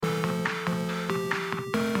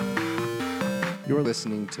You're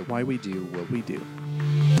listening to Why We Do What We Do.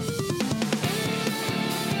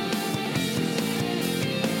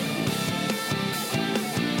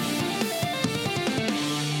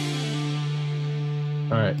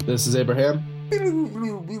 All right, this is Abraham.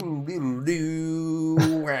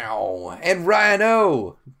 Wow. And Ryan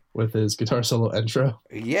O. With his guitar solo intro.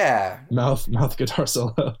 Yeah. Mouth guitar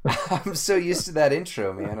solo. I'm so used to that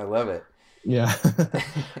intro, man. I love it. Yeah.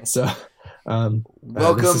 So, welcome,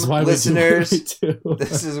 this is why listeners. We do what we do.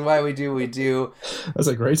 This is why we do what we do. That's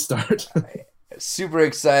a great start. Super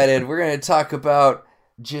excited. We're going to talk about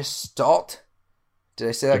Gestalt. Did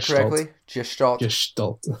I say that correctly? Gestalt.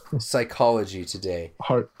 Psychology today.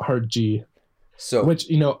 Hard G. So, which,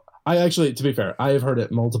 I actually, to be fair, I have heard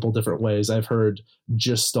it multiple different ways. I've heard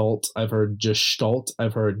Gestalt, I've heard Gestalt,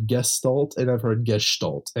 I've heard Gestalt, and I've heard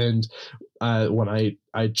Gestalt. And when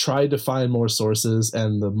I tried to find more sources,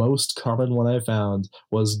 and the most common one I found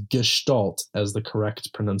was Gestalt as the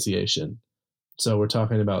correct pronunciation. So we're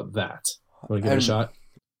talking about that. Want to give it a shot?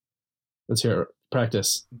 Let's hear it.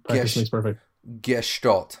 Practice. Practice makes perfect.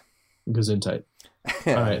 Gestalt. Gesundheit.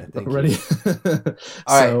 All right, ready?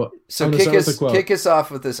 All right, so kick us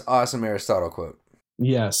off with this awesome Aristotle quote.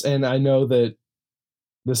 Yes, and I know that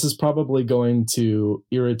this is probably going to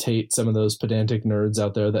irritate some of those pedantic nerds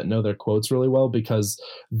out there that know their quotes really well, because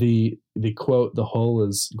the quote, "the whole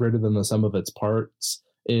is greater than the sum of its parts,"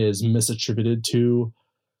 is misattributed to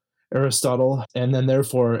Aristotle, and then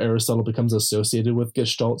therefore Aristotle becomes associated with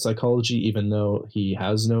Gestalt psychology, even though he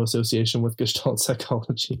has no association with Gestalt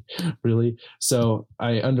psychology, really. So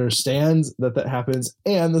I understand that happens,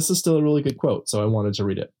 and this is still a really good quote, so I wanted to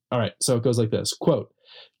read it. All right, so it goes like this, quote,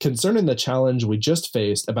 "Concerning the challenge we just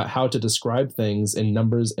faced about how to describe things in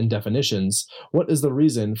numbers and definitions, what is the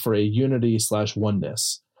reason for a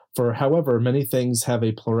unity/oneness? For however many things have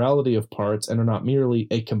a plurality of parts and are not merely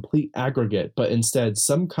a complete aggregate, but instead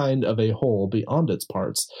some kind of a whole beyond its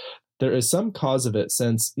parts, there is some cause of it,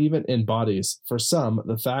 since even in bodies, for some,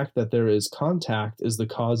 the fact that there is contact is the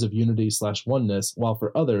cause of unity/oneness, while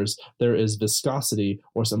for others, there is viscosity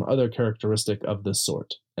or some other characteristic of this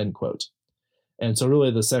sort," end quote. And so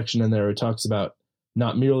really the section in there it talks about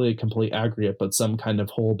not merely a complete aggregate, but some kind of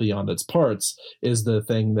whole beyond its parts is the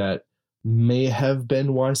thing that may have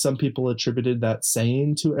been why some people attributed that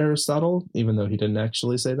saying to Aristotle, even though he didn't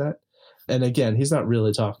actually say that. And again, he's not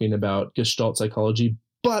really talking about Gestalt psychology,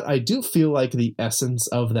 but I do feel like the essence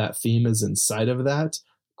of that theme is inside of that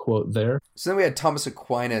quote there. So then we had Thomas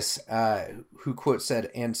Aquinas, who quote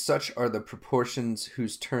said, "And such are the proportions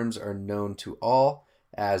whose terms are known to all,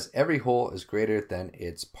 as every whole is greater than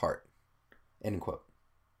its part," end quote.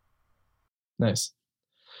 Nice.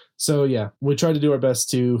 So yeah, we try to do our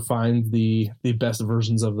best to find the best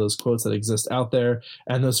versions of those quotes that exist out there,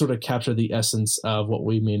 and those sort of capture the essence of what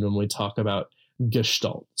we mean when we talk about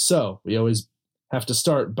Gestalt. So we always have to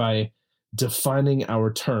start by defining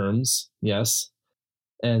our terms, yes?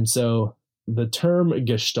 And so the term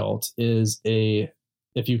Gestalt is if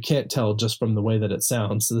you can't tell just from the way that it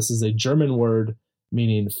sounds, so this is a German word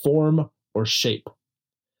meaning form or shape.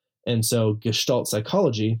 And so Gestalt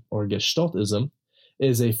psychology, or Gestaltism,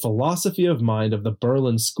 is a philosophy of mind of the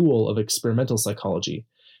Berlin School of Experimental Psychology.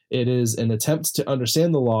 It is an attempt to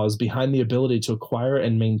understand the laws behind the ability to acquire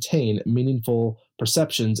and maintain meaningful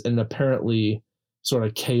perceptions in an apparently sort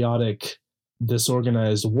of chaotic,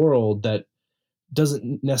 disorganized world that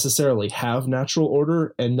doesn't necessarily have natural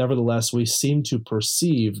order, and nevertheless we seem to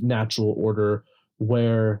perceive natural order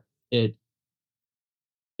where it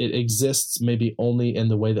exists maybe only in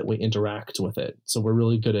the way that we interact with it. So we're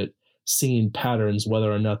really good at seeing patterns,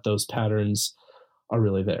 whether or not those patterns are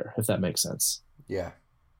really there, if that makes sense. Yeah.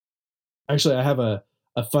 Actually, I have a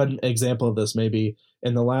fun example of this. Maybe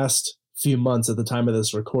in the last few months at the time of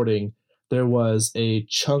this recording, there was a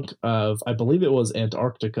chunk of, I believe it was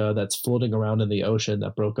Antarctica, that's floating around in the ocean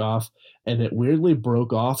that broke off, and it weirdly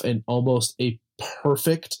broke off in almost a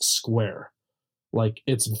perfect square. Like,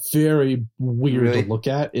 it's very weird to look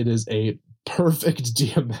at. It is a perfect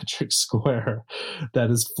geometric square that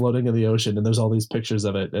is floating in the ocean, and there's all these pictures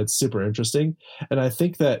of it. It's super interesting, and I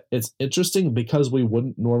think that it's interesting because we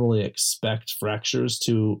wouldn't normally expect fractures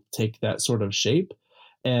to take that sort of shape,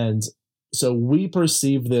 and so we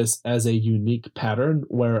perceive this as a unique pattern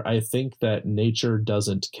where I think that nature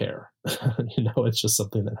doesn't care. It's just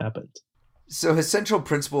something that happened. So his central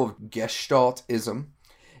principle of Gestaltism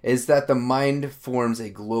is that the mind forms a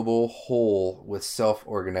global whole with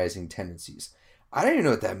self-organizing tendencies. I don't even know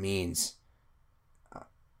what that means.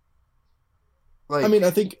 I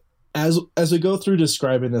think as we go through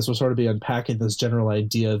describing this, we'll sort of be unpacking this general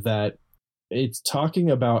idea that it's talking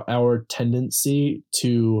about our tendency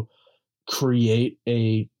to create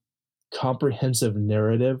a comprehensive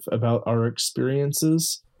narrative about our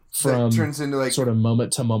experiences from that turns into like sort of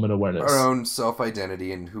moment to moment awareness, our own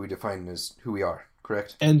self-identity and who we define as who we are.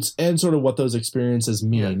 Correct. And sort of what those experiences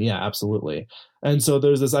mean. Yeah, absolutely. And so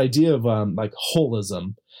there's this idea of like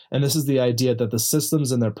holism. And this is the idea that the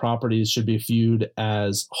systems and their properties should be viewed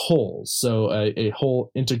as wholes. So a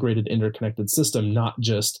whole integrated, interconnected system, not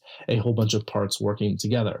just a whole bunch of parts working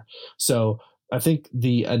together. So I think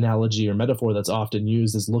the analogy or metaphor that's often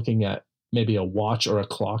used is looking at maybe a watch or a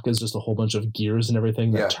clock as just a whole bunch of gears and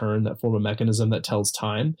everything that turn, that form a mechanism that tells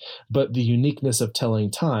time. But the uniqueness of telling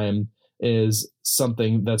time is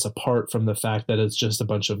something that's apart from the fact that it's just a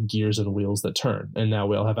bunch of gears and wheels that turn. And now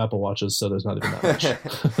we all have Apple Watches, so there's not even that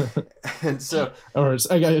much. And so, or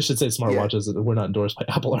I should say smartwatches. We're not endorsed by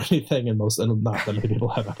Apple or anything, and not that many people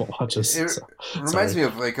have Apple Watches. It reminds me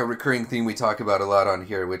of like a recurring theme we talk about a lot on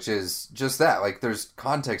here, which is just that. Like, there's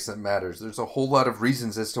context that matters. There's a whole lot of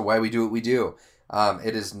reasons as to why we do what we do.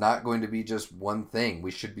 It is not going to be just one thing.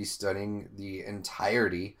 We should be studying the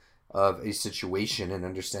entirety of a situation and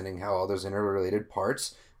understanding how all those interrelated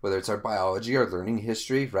parts, whether it's our biology, our learning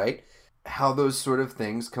history, right? How those sort of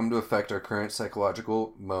things come to affect our current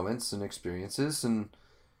psychological moments and experiences. And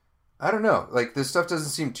I don't know, like this stuff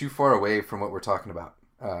doesn't seem too far away from what we're talking about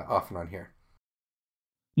often on here.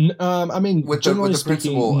 I mean, with the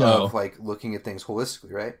principle of like looking at things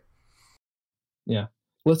holistically, right? Yeah.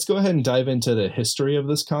 Let's go ahead and dive into the history of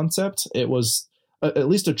this concept. It was at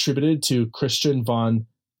least attributed to Christian von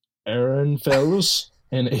Ehrenfels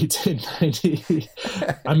in 1890.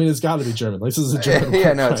 I mean, it's got to be German. This is a German.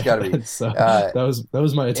 Yeah, no, it's got to be. So that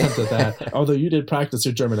was my attempt at that. Although you did practice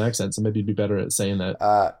your German accent, so maybe you'd be better at saying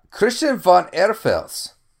that. Christian von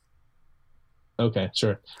Ehrenfels. Okay,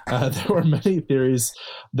 sure. There were many theories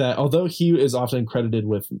that, although he is often credited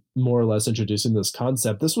with more or less introducing this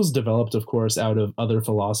concept, this was developed, of course, out of other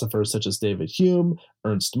philosophers such as David Hume,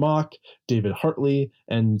 Ernst Mach, David Hartley,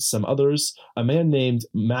 and some others. A man named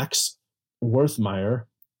Max Wertheimer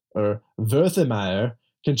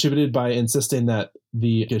contributed by insisting that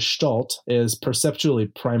the Gestalt is perceptually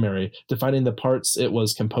primary, defining the parts it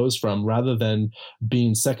was composed from rather than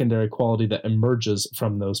being secondary quality that emerges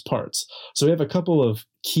from those parts. So we have a couple of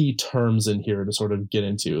key terms in here to sort of get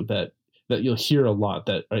into that you'll hear a lot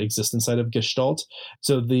that exist inside of Gestalt.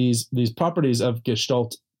 So these properties of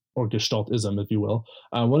Gestalt, or Gestaltism, if you will,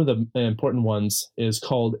 one of the important ones is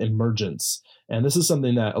called emergence. And this is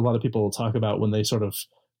something that a lot of people talk about when they sort of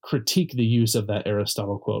critique the use of that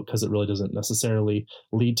Aristotle quote, because it really doesn't necessarily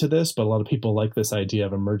lead to this, but a lot of people like this idea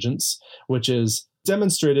of emergence, which is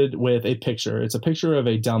demonstrated with a picture. It's a picture of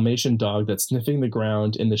a Dalmatian dog that's sniffing the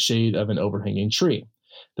ground in the shade of an overhanging tree.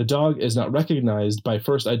 The dog is not recognized by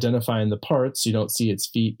first identifying the parts. You don't see its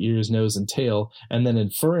feet, ears, nose, and tail, and then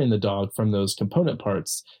inferring the dog from those component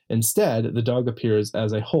parts. Instead, the dog appears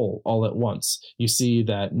as a whole all at once. You see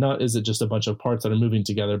that not is it just a bunch of parts that are moving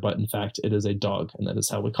together, but in fact, it is a dog, and that is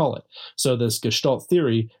how we call it. So this Gestalt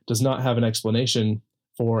theory does not have an explanation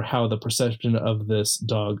for how the perception of this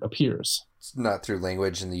dog appears. It's not through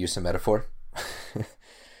language and the use of metaphor.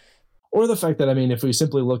 Or the fact that, I mean, if we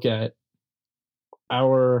simply look at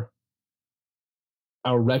our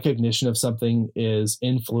recognition of something is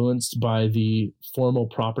influenced by the formal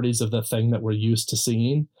properties of the thing that we're used to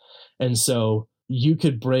seeing. And so you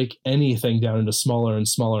could break anything down into smaller and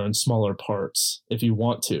smaller and smaller parts if you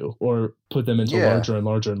want to, or put them into larger and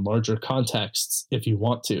larger and larger contexts if you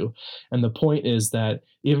want to. And the point is that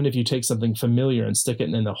even if you take something familiar and stick it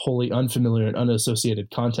in a wholly unfamiliar and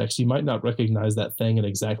unassociated context, you might not recognize that thing in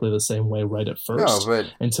exactly the same way right at first.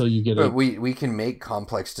 Until you get But we can make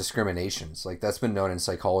complex discriminations. Like, that's been known in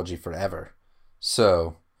psychology forever.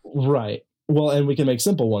 So right. Well, and we can make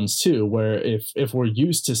simple ones too, where if we're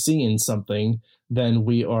used to seeing something, then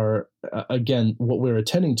we are, again, what we're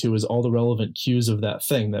attending to is all the relevant cues of that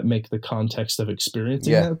thing that make the context of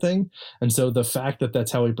experiencing that thing. And so the fact that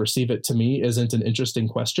that's how we perceive it, to me, isn't an interesting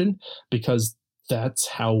question, because that's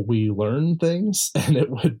how we learn things. And it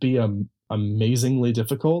would be amazingly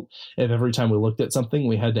difficult if every time we looked at something,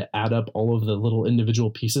 we had to add up all of the little individual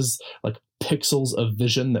pieces, like pixels of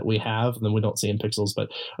vision that we have. And then we don't see in pixels, but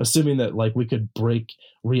assuming that like we could break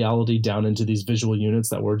reality down into these visual units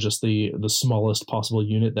that were just the smallest possible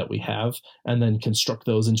unit that we have, and then construct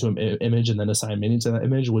those into an image and then assign meaning to that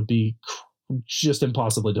image would be just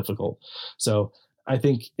impossibly difficult. So I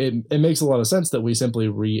think it makes a lot of sense that we simply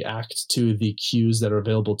react to the cues that are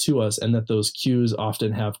available to us, and that those cues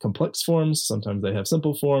often have complex forms. Sometimes they have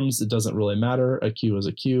simple forms. It doesn't really matter. A cue is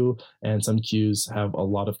a cue, and some cues have a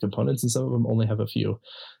lot of components, and some of them only have a few.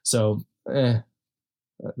 So,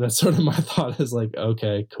 That's sort of my thought is like,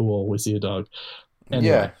 okay, cool, we see a dog. Anyway.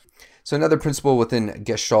 Yeah. So another principle within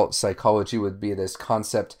Gestalt psychology would be this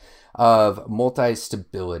concept of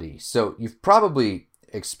multi-stability. So you've probably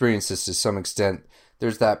experienced this to some extent.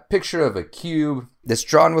 There's that picture of a cube that's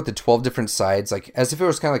drawn with the 12 different sides, like as if it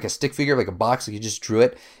was kind of like a stick figure, like a box, like you just drew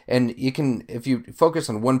it. And you can, if you focus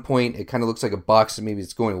on one point, it kind of looks like a box, and maybe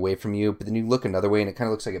it's going away from you, but then you look another way and it kind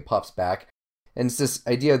of looks like it pops back. And it's this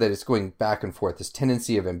idea that it's going back and forth, this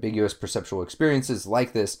tendency of ambiguous perceptual experiences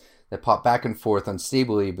like this that pop back and forth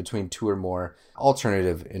unstably between two or more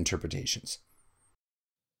alternative interpretations.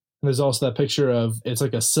 There's also that picture of, it's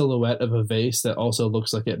like a silhouette of a vase that also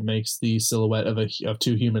looks like it makes the silhouette of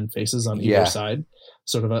two human faces on either side,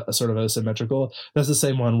 sort of a symmetrical. That's the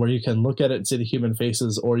same one where you can look at it and see the human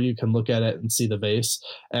faces, or you can look at it and see the vase,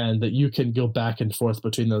 and that you can go back and forth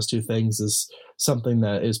between those two things is something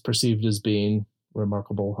that is perceived as being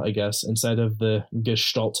remarkable, I guess, inside of the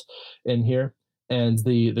Gestalt in here. And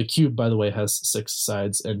the cube, by the way, has 6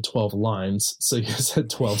 sides and 12 lines. So you said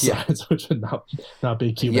 12 sides, which would not be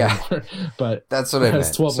a cube anymore. But that's what I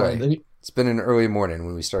meant. 12 Sorry. lines. It's been an early morning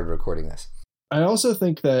when we started recording this. I also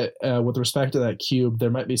think that with respect to that cube,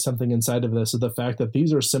 there might be something inside of this, of the fact that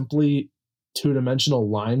these are simply two-dimensional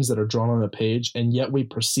lines that are drawn on a page, and yet we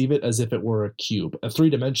perceive it as if it were a cube, a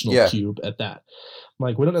three-dimensional cube at that.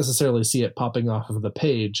 Like, we don't necessarily see it popping off of the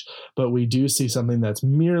page, but we do see something that's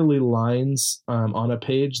merely lines on a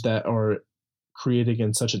page that are created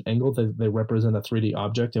in such an angle that they represent a 3D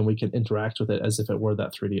object, and we can interact with it as if it were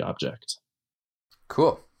that 3D object.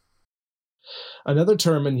 Cool. Another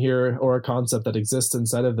term in here, or a concept that exists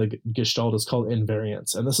inside of the Gestalt, is called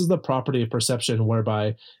invariance. And this is the property of perception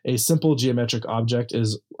whereby a simple geometric object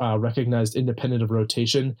is recognized independent of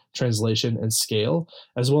rotation, translation, and scale,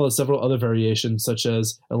 as well as several other variations such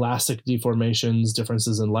as elastic deformations,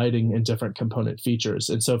 differences in lighting, and different component features.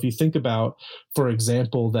 And so if you think about, for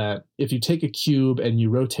example, that if you take a cube and you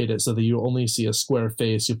rotate it so that you only see a square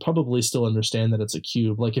face, you probably still understand that it's a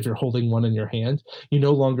cube. Like if you're holding one in your hand, you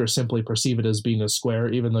no longer simply perceive it as being a square,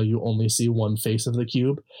 even though you only see one face of the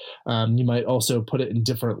cube. You might also put it in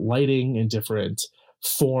different lighting and different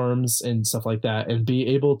forms and stuff like that, and be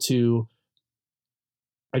able to,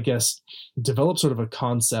 I guess, develop sort of a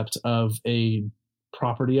concept of a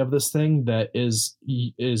property of this thing that is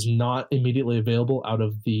not immediately available out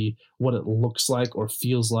of the what it looks like or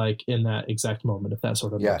feels like in that exact moment, if that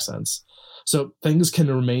sort of makes sense. So things can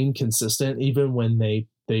remain consistent even when they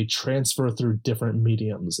transfer through different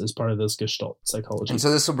mediums as part of this Gestalt psychology. And so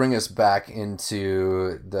this will bring us back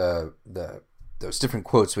into those different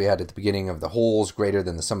quotes we had at the beginning of the wholes greater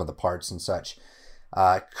than the sum of the parts and such.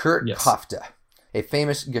 Kurt Kafka, a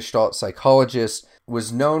famous Gestalt psychologist,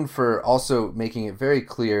 was known for also making it very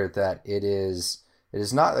clear that it is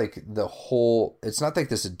not like the whole, it's not like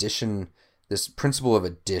this addition, this principle of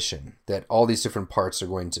addition, that all these different parts are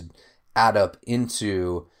going to add up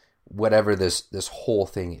into whatever this whole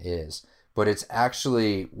thing is. But it's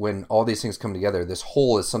actually, when all these things come together, this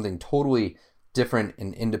whole is something totally different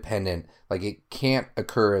and independent. Like it can't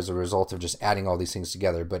occur as a result of just adding all these things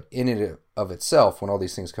together, but in and of itself, when all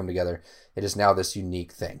these things come together, it is now this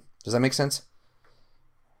unique thing. Does that make sense?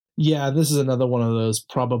 Yeah, this is another one of those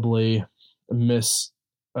probably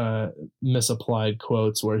misapplied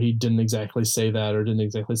quotes where he didn't exactly say that, or didn't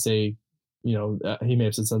exactly say, he may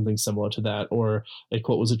have said something similar to that, or a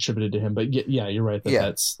quote was attributed to him. But yeah, you're right.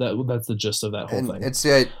 That's the gist of that whole thing. It's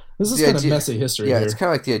this is kind of messy history. Yeah, here. It's kind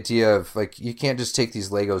of like the idea of like, you can't just take these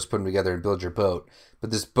Legos, put them together, and build your boat.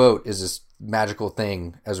 But this boat is this magical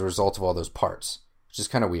thing as a result of all those parts, which is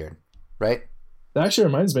kind of weird, right? That actually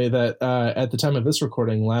reminds me that at the time of this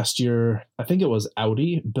recording last year, I think it was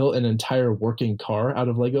Audi built an entire working car out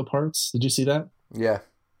of Lego parts. Did you see that? Yeah.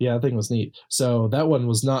 Yeah, I think it was neat. So that one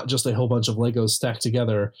was not just a whole bunch of Legos stacked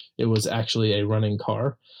together. It was actually a running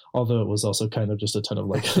car, although it was also kind of just a ton of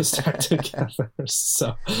Legos stacked together.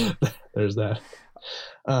 So there's that.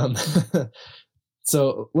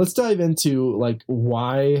 So let's dive into like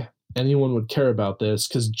why anyone would care about this,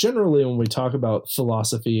 because generally when we talk about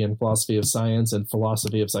philosophy and philosophy of science and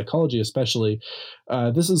philosophy of psychology especially,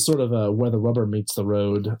 this is sort of a where the rubber meets the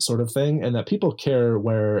road sort of thing, and that people care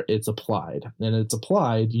where it's applied, and it's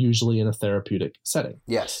applied usually in a therapeutic setting.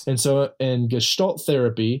 Yes. And so in Gestalt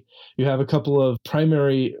therapy, you have a couple of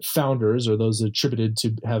primary founders, or those attributed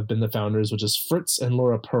to have been the founders, which is Fritz and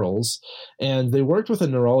Laura Perls, and they worked with a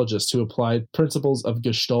neurologist who applied principles of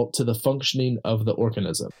Gestalt to the functioning of the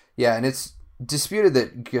organism. Yeah, and it's disputed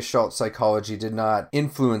that Gestalt psychology did not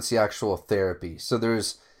influence the actual therapy. So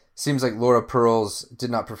seems like Laura Perls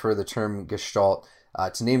did not prefer the term Gestalt.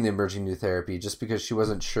 to name the emerging new therapy just because she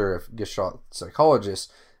wasn't sure if Gestalt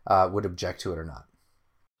psychologists would object to it or not.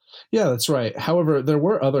 Yeah, that's right. However, there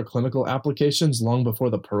were other clinical applications long before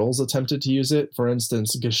the Pearls attempted to use it. For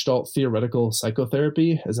instance, Gestalt theoretical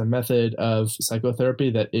psychotherapy is a method of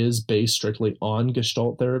psychotherapy that is based strictly on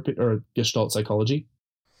Gestalt therapy or Gestalt psychology.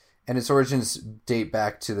 And its origins date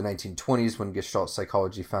back to the 1920s when Gestalt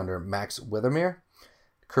psychology founder Max Wethermere,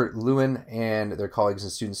 Kurt Lewin, and their colleagues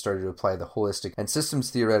and students started to apply the holistic and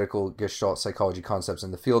systems theoretical Gestalt psychology concepts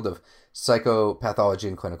in the field of psychopathology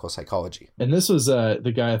and clinical psychology. And this was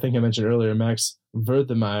the guy I think I mentioned earlier, Max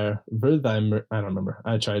Wertheimer. I don't remember.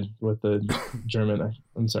 I tried with the German.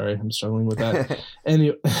 I'm sorry. I'm struggling with that.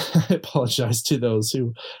 And I apologize to those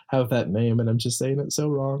who have that name, and I'm just saying it so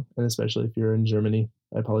wrong, and especially if you're in Germany.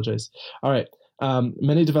 I apologize. All right.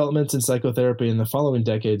 Many developments in psychotherapy in the following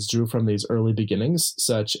decades drew from these early beginnings,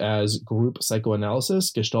 such as group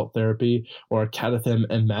psychoanalysis, Gestalt therapy, or catechem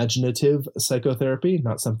imaginative psychotherapy,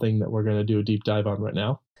 not something that we're going to do a deep dive on right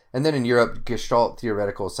now. And then in Europe, Gestalt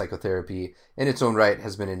theoretical psychotherapy in its own right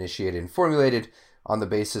has been initiated and formulated on the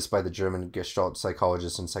basis by the German Gestalt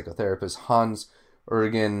psychologist and psychotherapist Hans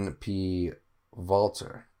Eugen P.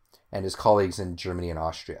 Walter and his colleagues in Germany and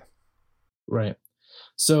Austria. Right.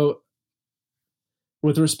 So,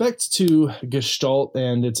 with respect to Gestalt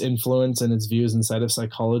and its influence and its views inside of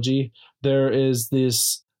psychology, there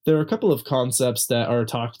are a couple of concepts that are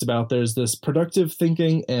talked about. There's this productive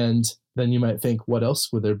thinking, and then you might think, what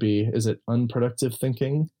else would there be? Is it unproductive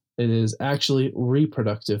thinking? It is actually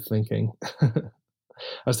reproductive thinking.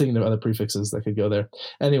 I was thinking of other prefixes that could go there.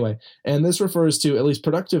 Anyway, and this refers to, at least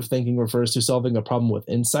productive thinking refers to solving a problem with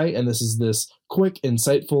insight, and this is this quick,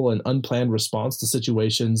 insightful, and unplanned response to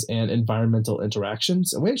situations and environmental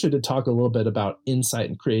interactions. And we actually did talk a little bit about insight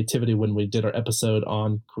and creativity when we did our episode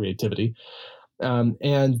on creativity.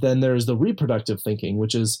 And then there's the reproductive thinking,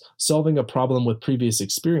 which is solving a problem with previous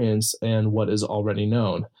experience and what is already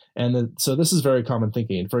known. And so this is very common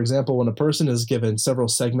thinking. For example, when a person is given several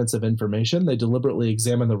segments of information, they deliberately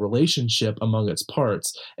examine the relationship among its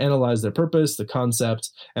parts, analyze their purpose, the concept,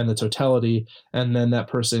 and the totality, and then that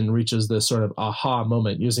person reaches this sort of aha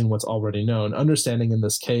moment using what's already known, understanding in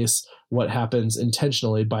this case what happens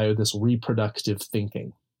intentionally by this reproductive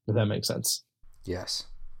thinking, if that makes sense. Yes.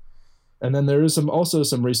 And then there is also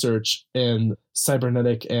some research in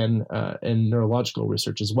cybernetic and neurological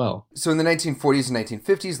research as well. So in the 1940s and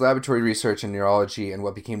 1950s, laboratory research in neurology and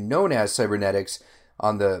what became known as cybernetics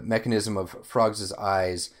on the mechanism of frogs'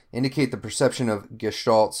 eyes indicate the perception of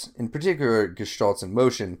gestalts, in particular gestalts in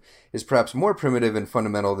motion, is perhaps more primitive and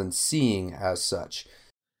fundamental than seeing as such.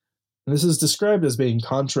 This is described as being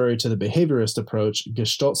contrary to the behaviorist approach.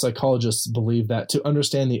 Gestalt psychologists believe that to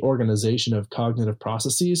understand the organization of cognitive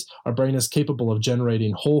processes, our brain is capable of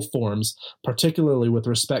generating whole forms, particularly with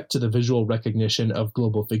respect to the visual recognition of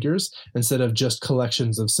global figures, instead of just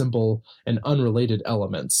collections of simple and unrelated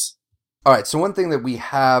elements. All right, so one thing that we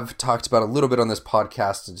have talked about a little bit on this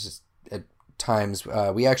podcast is at times,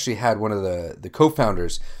 we actually had one of the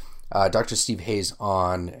co-founders, Dr. Steve Hayes,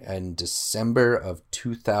 on in December of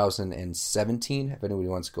 2017, if anybody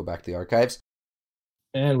wants to go back to the archives.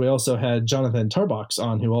 And we also had Jonathan Tarbox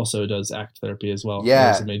on, who also does ACT therapy as well.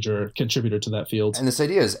 Yeah. He's a major contributor to that field. And this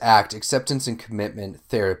idea is ACT, acceptance and commitment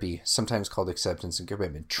therapy, sometimes called acceptance and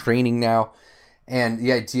commitment training now. And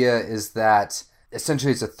the idea is that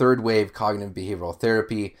essentially it's a third wave cognitive behavioral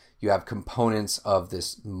therapy. You have components of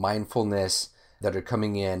this mindfulness that are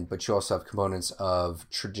coming in, but you also have components of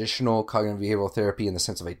traditional cognitive behavioral therapy in the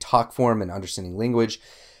sense of a talk form and understanding language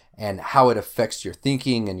and how it affects your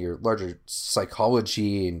thinking and your larger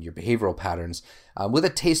psychology and your behavioral patterns, with a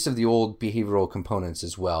taste of the old behavioral components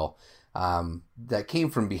as well, that came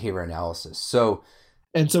from behavior analysis. So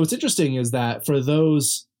what's interesting is that for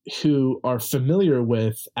those who are familiar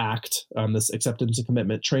with ACT, this acceptance and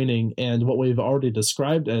commitment training, and what we've already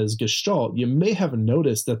described as Gestalt, you may have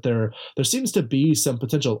noticed that there seems to be some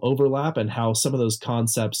potential overlap in how some of those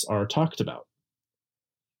concepts are talked about.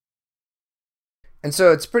 And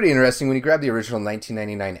so it's pretty interesting when you grab the original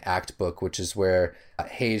 1999 ACT book, which is where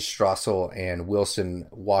Hayes, Strassel, and Wilson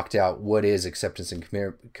walked out what is acceptance and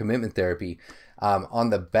commitment therapy.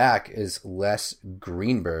 On the back is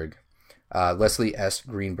Leslie S.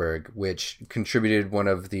 Greenberg, which contributed one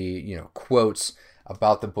of the quotes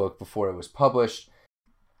about the book before it was published.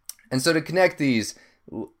 And so to connect these,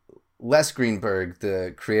 Les Greenberg,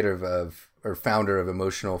 the creator of or founder of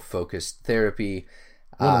emotional focused therapy,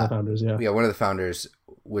 one of the founders, one of the founders,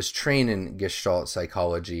 was trained in Gestalt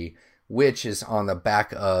psychology, which is on the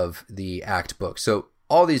back of the ACT book. So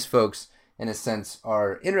all these folks in a sense,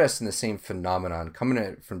 are interested in the same phenomenon, coming at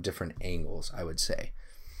it from different angles, I would say.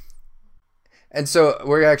 And so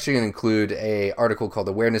we're actually going to include an article called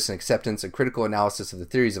Awareness and Acceptance, a critical analysis of the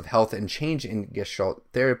theories of health and change in Gestalt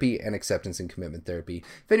therapy and acceptance and commitment therapy.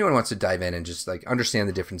 If anyone wants to dive in and just like understand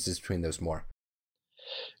the differences between those more.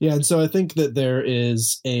 Yeah, and so I think that there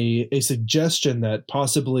is a suggestion that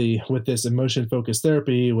possibly with this emotion-focused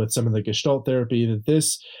therapy, with some of the Gestalt therapy, that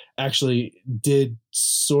this actually did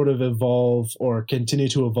sort of evolve or continue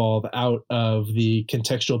to evolve out of the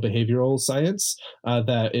contextual behavioral science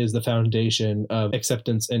that is the foundation of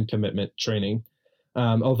acceptance and commitment training.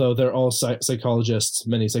 Although they're all psychologists,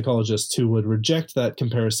 many psychologists who would reject that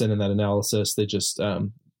comparison and that analysis, they just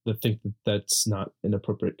they think that that's not an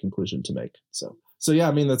appropriate conclusion to make. So yeah,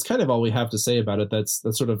 I mean, that's kind of all we have to say about it. That's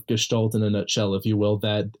sort of Gestalt in a nutshell, if you will,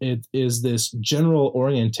 that it is this general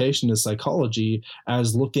orientation to psychology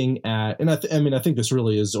as looking at, and I think this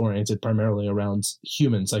really is oriented primarily around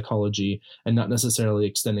human psychology and not necessarily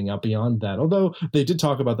extending out beyond that. Although they did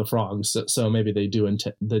talk about the frogs, so maybe they do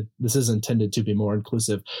that this is intended to be more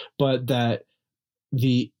inclusive, but that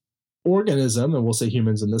the organism, and we'll say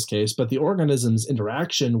humans in this case, but the organism's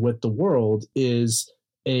interaction with the world is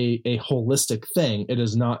a holistic thing. It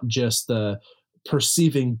is not just the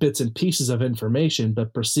perceiving bits and pieces of information,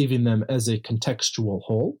 but perceiving them as a contextual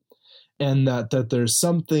whole. And that there's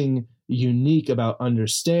something unique about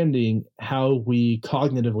understanding how we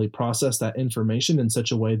cognitively process that information in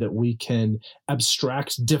such a way that we can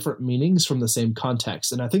abstract different meanings from the same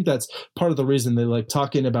context. And I think that's part of the reason they like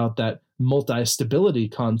talking about that multi-stability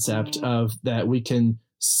concept of that we can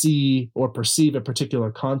see or perceive a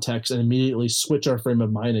particular context and immediately switch our frame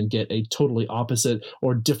of mind and get a totally opposite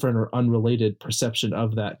or different or unrelated perception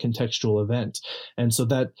of that contextual event. And so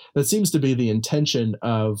that seems to be the intention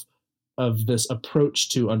of this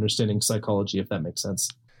approach to understanding psychology, if that makes sense.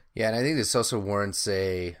 Yeah, and I think this also warrants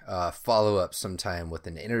a follow-up sometime with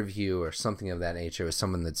an interview or something of that nature with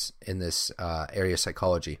someone that's in this area of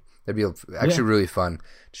psychology. That'd be actually really fun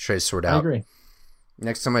to try to sort out. I agree.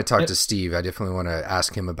 Next time I talk to Steve, I definitely want to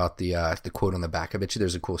ask him about the quote on the back. I bet you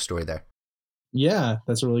there's a cool story there. Yeah,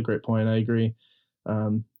 that's a really great point. I agree.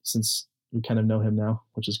 Since we kind of know him now,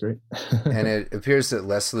 which is great. And it appears that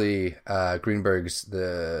Leslie Greenberg's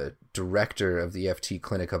the director of the EFT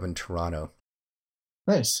clinic up in Toronto.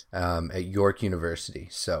 Nice. At York University.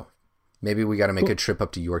 So maybe we got to make a trip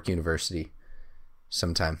up to York University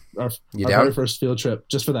sometime. Our down? very first field trip,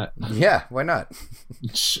 just for that. Yeah, why not?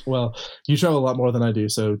 Well, you travel a lot more than I do,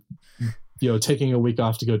 so taking a week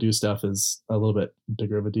off to go do stuff is a little bit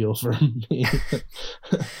bigger of a deal for me.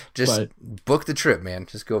 Just book the trip, man.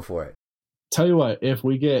 Just go for it. Tell you what, if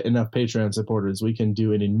we get enough Patreon supporters, we can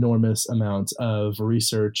do an enormous amount of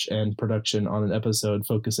research and production on an episode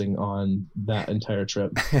focusing on that entire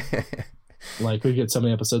trip. Like we get so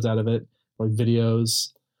many episodes out of it, like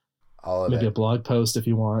videos. All of maybe it. A blog post if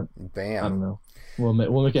you want. Bam. I don't know. We'll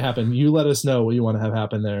make it happen. You let us know what you want to have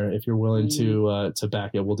happen there. If you're willing to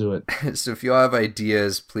back it, we'll do it. So if you all have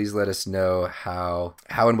ideas, please let us know how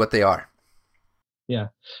and what they are. Yeah.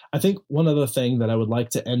 I think one other thing that I would like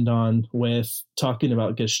to end on with talking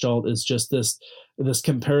about Gestalt is just this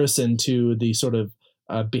comparison to the sort of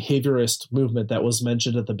behaviorist movement that was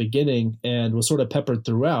mentioned at the beginning and was sort of peppered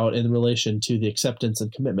throughout in relation to the acceptance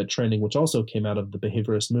and commitment training, which also came out of the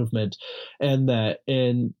behaviorist movement. And that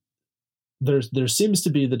there seems to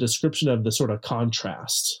be the description of the sort of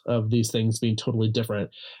contrast of these things being totally different.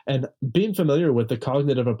 And being familiar with the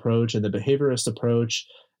cognitive approach and the behaviorist approach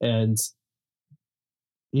and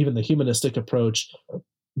even the humanistic approach,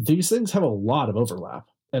 these things have a lot of overlap.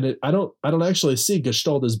 And I don't actually see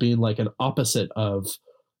Gestalt as being like an opposite of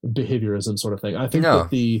behaviorism sort of thing. I think that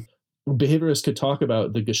the behaviorists could talk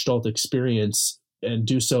about the Gestalt experience and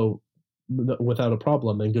do so without a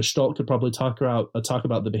problem, and Gestalt could probably talk about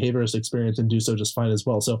the behaviorist experience and do so just fine as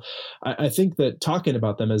well. So I think that talking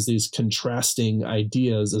about them as these contrasting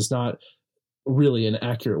ideas is not really an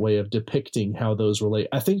accurate way of depicting how those relate.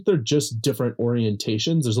 I think they're just different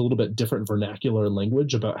orientations. There's a little bit different vernacular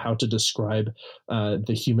language about how to describe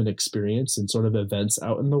the human experience and sort of events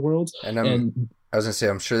out in the world. And I was going to say,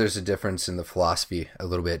 I'm sure there's a difference in the philosophy a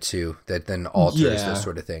little bit too, that then alters those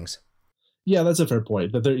sort of things. Yeah, that's a fair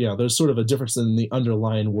point. That there's sort of a difference in the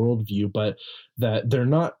underlying worldview, but that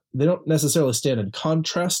they don't necessarily stand in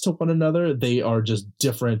contrast to one another. They are just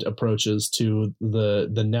different approaches to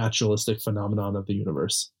the naturalistic phenomenon of the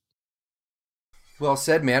universe. Well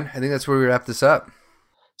said, man. I think that's where we wrap this up.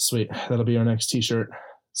 Sweet. That'll be our next t-shirt.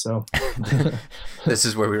 So this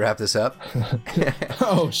is where we wrap this up.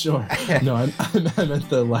 Oh, sure. No, I meant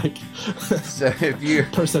the so if you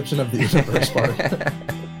perception of the universe part.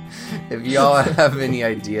 If y'all have any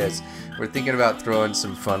ideas, we're thinking about throwing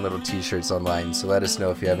some fun little t-shirts online. So let us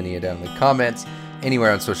know if you have any down in the comments,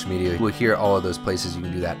 anywhere on social media. We'll hear all of those places. You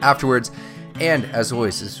can do that afterwards. And as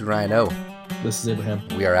always, this is Ryan O. This is Abraham.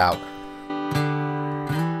 We are out.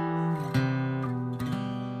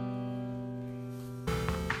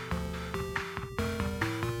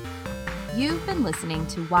 You've been listening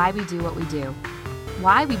to Why We Do What We Do.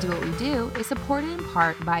 Why We Do What We Do is supported in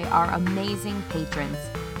part by our amazing patrons.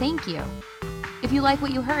 Thank you. If you like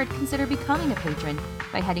what you heard, consider becoming a patron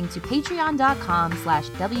by heading to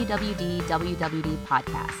patreon.com/WWDWWD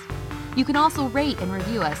podcast. You can also rate and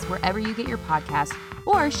review us wherever you get your podcast,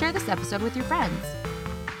 or share this episode with your friends.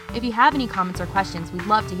 If you have any comments or questions, we'd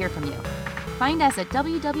love to hear from you. Find us at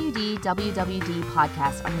WWDWWD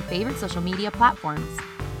podcast on your favorite social media platforms.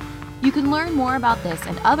 You can learn more about this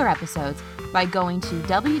and other episodes by going to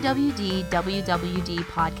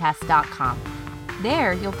www.wwdpodcast.com.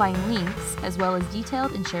 There, you'll find links as well as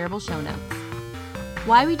detailed and shareable show notes.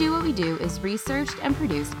 Why We Do What We Do is researched and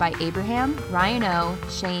produced by Abraham, Ryan O,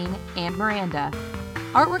 Shane, and Miranda.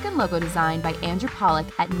 Artwork and logo design by Andrew Pollock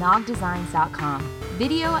at nogdesigns.com.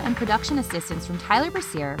 Video and production assistance from Tyler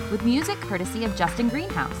Brasier with music courtesy of Justin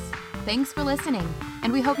Greenhouse. Thanks for listening,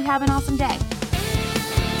 and we hope you have an awesome day.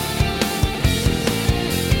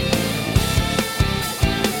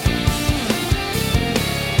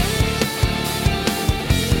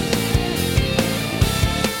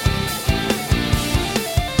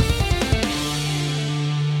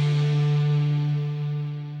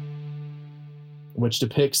 Which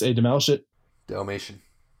depicts a Dalmatian.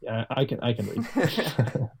 Yeah, I can read.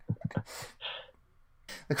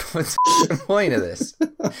 What's the point of this?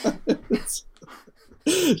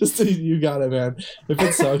 Just you got it, man. If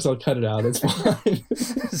it sucks, I'll cut it out. It's fine.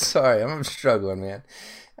 Sorry, I'm struggling, man.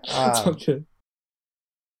 It's okay.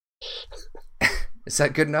 Is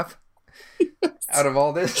that good enough? Yes. Out of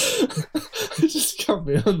all this? I just got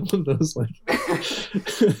me on one of those like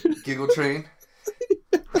giggle train.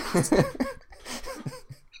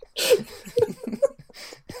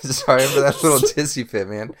 Sorry for that little tissy fit,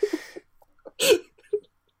 man.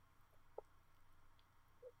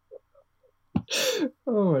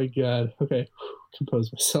 Oh my god. Okay.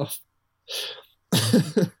 Compose myself.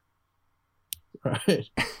 Right.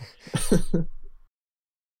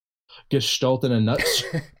 Gestalt in a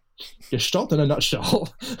nutshell.